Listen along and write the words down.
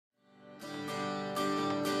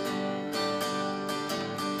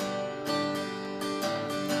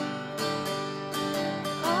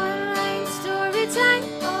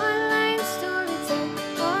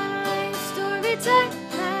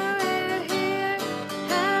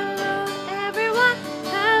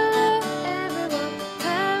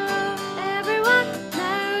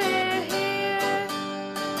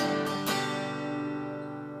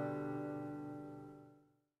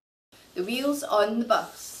on the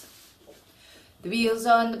bus. The wheels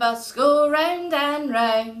on the bus go round and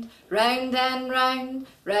round, round and round,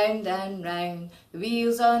 round and round. The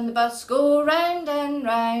wheels on the bus go round and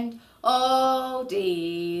round all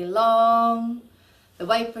day long. The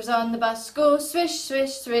wipers on the bus go swish,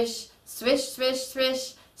 swish, swish, swish, swish,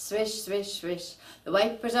 swish, swish, swish, swish. The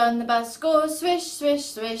wipers on the bus go swish, swish,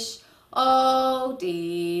 swish all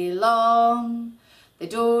day long. The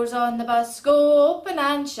doors on the bus go open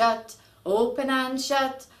and shut, open and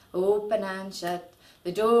shut, open and shut.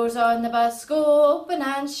 The doors on the bus go open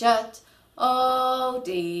and shut all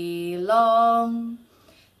day long.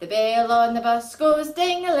 The bell on the bus goes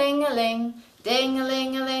ding-a-ling-a-ling,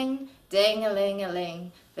 ding-a-ling-a-ling,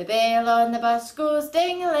 ding-a-ling-a-ling. The bell on the bus goes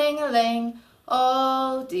ding-a-ling-a-ling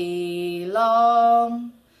all day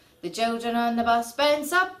long. The children on the bus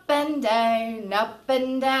bounce up and down, up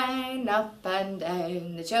and down, up and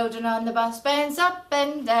down. The children on the bus bounce up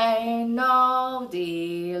and down all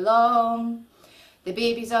day long. The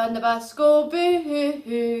babies on the bus go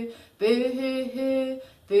boo-hoo-hoo, boo-hoo-hoo,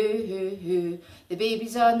 boo-hoo-hoo. The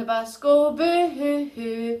babies on the bus go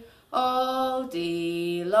boo-hoo-hoo all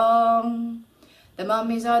day long. The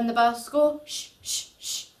mummies on the bus go shh, shh,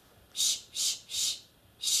 shh, shh, shh, shh,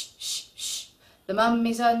 shh, shh, shh. The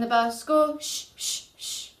mummies on the bus go shh, shh,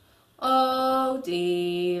 shh all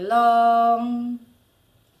day long.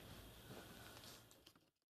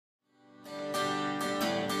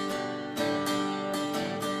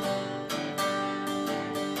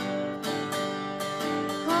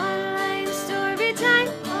 Online story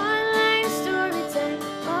time.